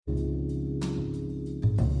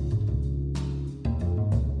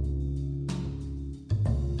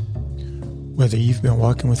Whether you've been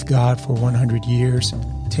walking with God for 100 years,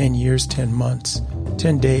 10 months,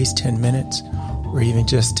 10 days, 10 minutes, or even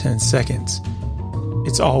just 10 seconds,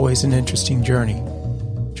 it's always an interesting journey.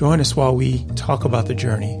 Join us while we talk about the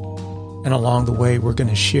journey. And along the way, we're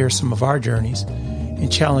going to share some of our journeys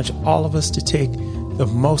and challenge all of us to take the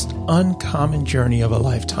most uncommon journey of a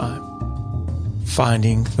lifetime,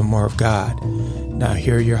 finding the more of God. Now,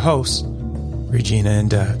 here are your hosts, Regina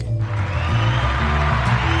and Doug.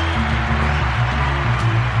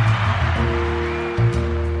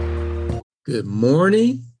 Good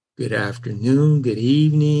morning, good afternoon, good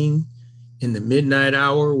evening, in the midnight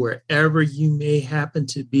hour, wherever you may happen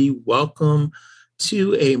to be. Welcome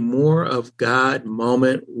to a More of God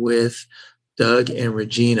moment with Doug and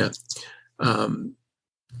Regina.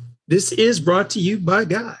 This is brought to you by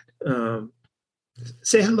God.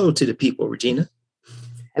 Say hello to the people, Regina.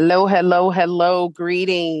 Hello.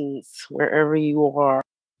 Greetings, wherever you are.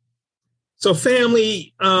 So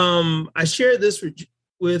family, I shared this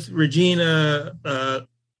with Regina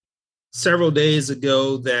several days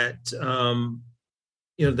ago that,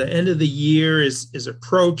 the end of the year is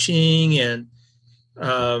approaching, and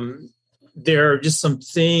there are just some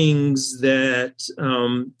things that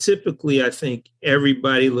typically I think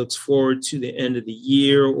everybody looks forward to the end of the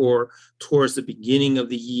year or towards the beginning of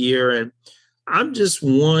the year. And I'm just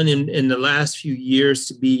one in the last few years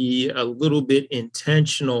to be a little bit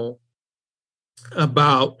intentional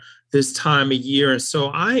about this time of year. And so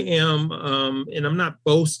I am, and I'm not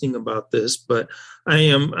boasting about this, but I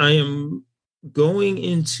am going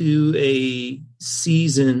into a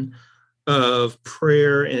season of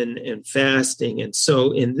prayer and fasting. And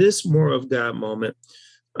so in this More of God moment,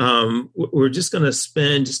 we're just going to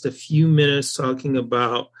spend just a few minutes talking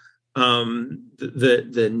about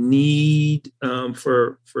the need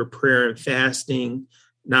for prayer and fasting,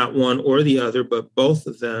 not one or the other, but both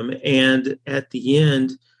of them. And at the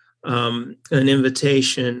end, an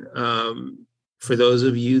invitation for those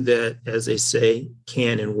of you that, as they say,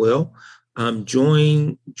 can and will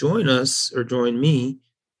join us or join me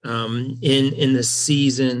in the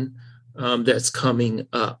season that's coming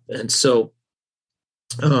up. And so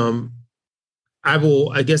I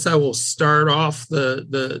will start off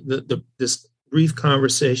this brief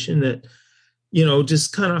conversation that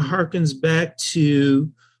just kind of harkens back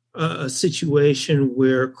to a situation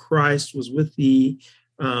where Christ was with the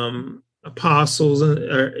apostles,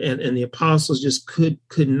 and the apostles just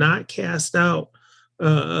could not cast out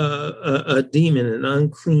a demon, an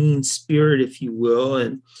unclean spirit, if you will.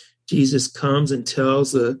 And Jesus comes and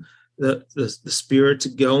tells the spirit to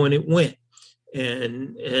go, and it went.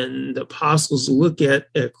 And the apostles look at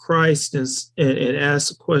Christ and ask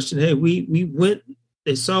the question, hey, we went.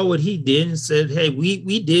 They saw what he did and said, hey,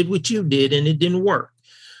 we did what you did, and it didn't work.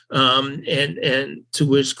 And to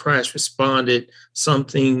which Christ responded, some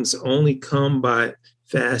things only come by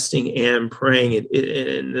fasting and praying. And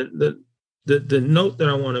the note that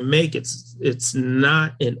I want to make, it's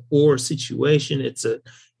not an or situation, it's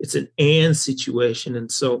an and situation.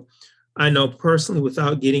 And so I know personally,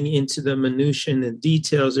 without getting into the minutiae and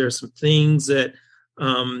details, there are some things that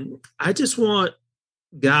I just want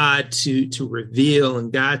God to reveal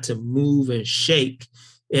and God to move and shake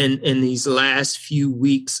in these last few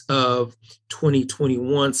weeks of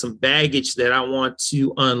 2021, some baggage that I want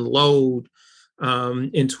to unload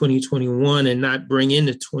in 2021 and not bring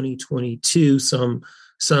into 2022 some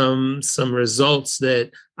results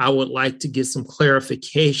that I would like to get some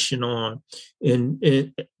clarification on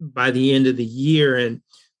in by the end of the year. And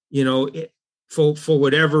for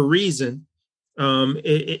whatever reason,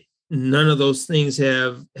 none of those things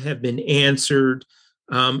have been answered,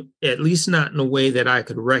 at least not in a way that I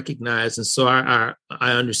could recognize. And so I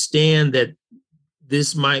understand that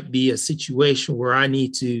this might be a situation where I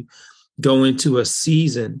need to go into a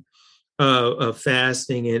season of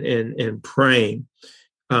fasting and praying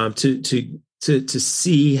to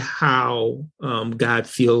see how God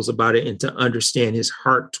feels about it and to understand his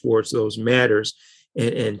heart towards those matters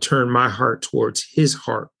and turn my heart towards his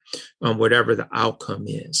heart, whatever the outcome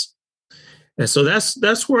is. And so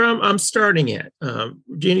that's where I'm starting at.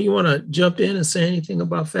 Gina, you want to jump in and say anything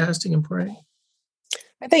about fasting and praying?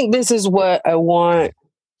 I think this is what I want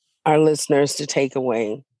our listeners to take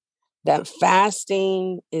away, that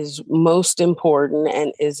fasting is most important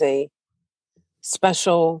and is a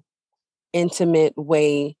special, intimate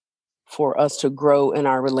way for us to grow in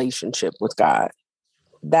our relationship with God.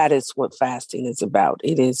 That is what fasting is about.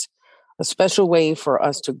 It is a special way for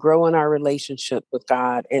us to grow in our relationship with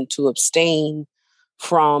God and to abstain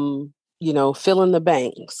from, fill in the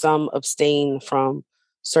blank. Some abstain from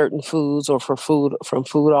certain foods or from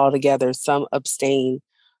food altogether. Some abstain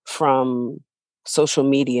from social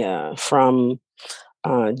media, from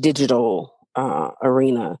digital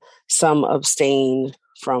arena. Some abstain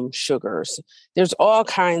from sugars. There's all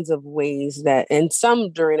kinds of ways that, and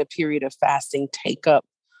some during a period of fasting, take up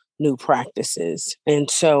new practices. And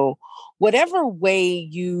so whatever way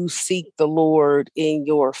you seek the Lord in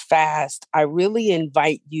your fast, I really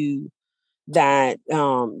invite you that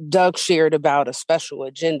Doug shared about a special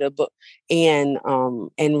agenda, but and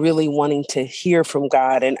really wanting to hear from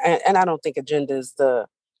God. And I don't think agenda is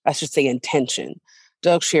I should say intention.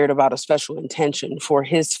 Doug shared about a special intention for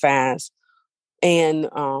his fast. And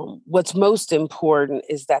what's most important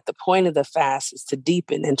is that the point of the fast is to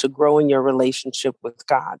deepen and to grow in your relationship with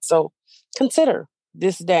God. So consider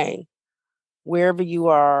this day, wherever you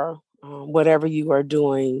are, whatever you are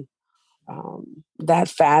doing, that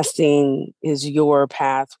fasting is your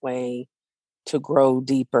pathway to grow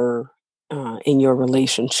deeper in your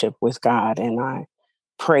relationship with God. And I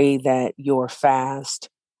pray that your fast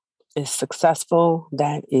is successful,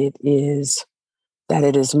 that it is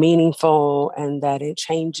meaningful, and that it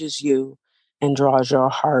changes you and draws your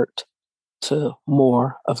heart to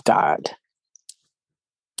more of God.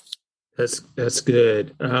 That's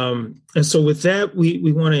good. And so with that,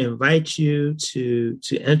 we want to invite you to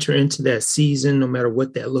enter into that season, no matter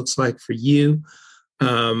what that looks like for you.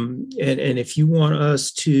 And if you want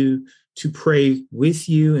us to pray with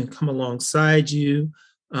you and come alongside you,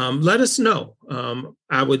 let us know.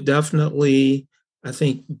 I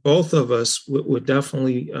think both of us would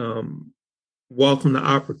definitely welcome the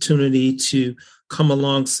opportunity to come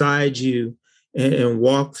alongside you and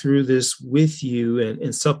walk through this with you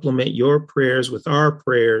and supplement your prayers with our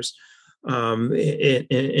prayers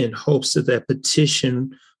in hopes that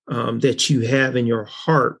petition that you have in your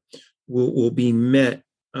heart will be met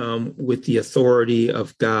with the authority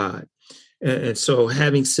of God. And so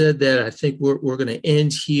having said that, I think we're going to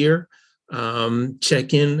end here. I'll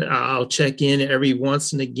check in every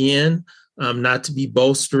once and again, not to be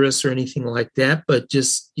boisterous or anything like that, but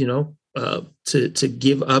just, to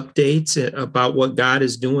give updates about what God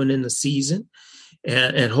is doing in the season.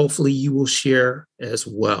 And hopefully you will share as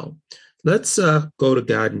well. Let's go to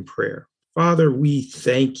God in prayer. Father, we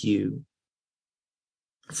thank you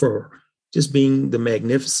for just being the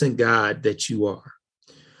magnificent God that you are,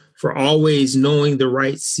 for always knowing the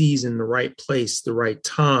right season, the right place, the right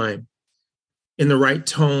time, in the right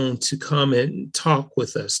tone to come and talk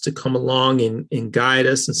with us, to come along and guide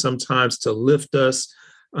us, and sometimes to lift us,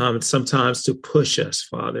 sometimes to push us,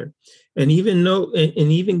 Father, and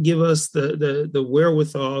even give us the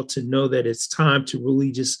wherewithal to know that it's time to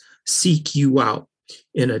really just seek you out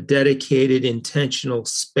in a dedicated, intentional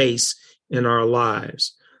space in our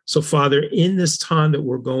lives. So, Father, in this time that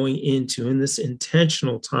we're going into, in this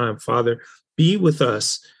intentional time, Father, be with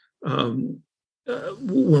us.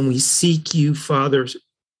 When we seek you, Father,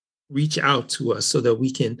 reach out to us so that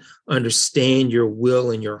we can understand your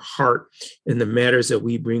will and your heart in the matters that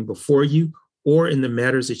we bring before you or in the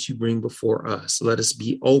matters that you bring before us. Let us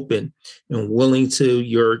be open and willing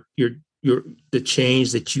to the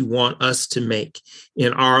change that you want us to make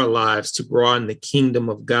in our lives to broaden the kingdom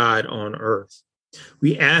of God on earth.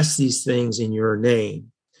 We ask these things in your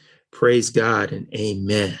name. Praise God and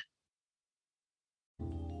amen.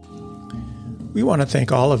 We want to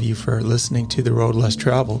thank all of you for listening to The Road Less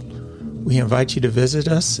Traveled. We invite you to visit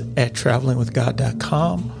us at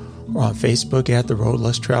travelingwithgod.com or on Facebook at The Road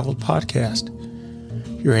Less Traveled Podcast.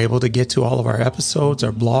 You're able to get to all of our episodes,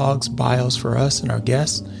 our blogs, bios for us and our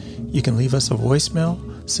guests. You can leave us a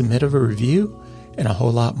voicemail, submit a review, and a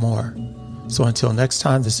whole lot more. So until next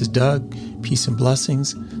time, this is Doug. Peace and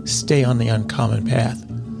blessings. Stay on the uncommon path,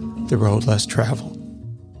 the road less traveled.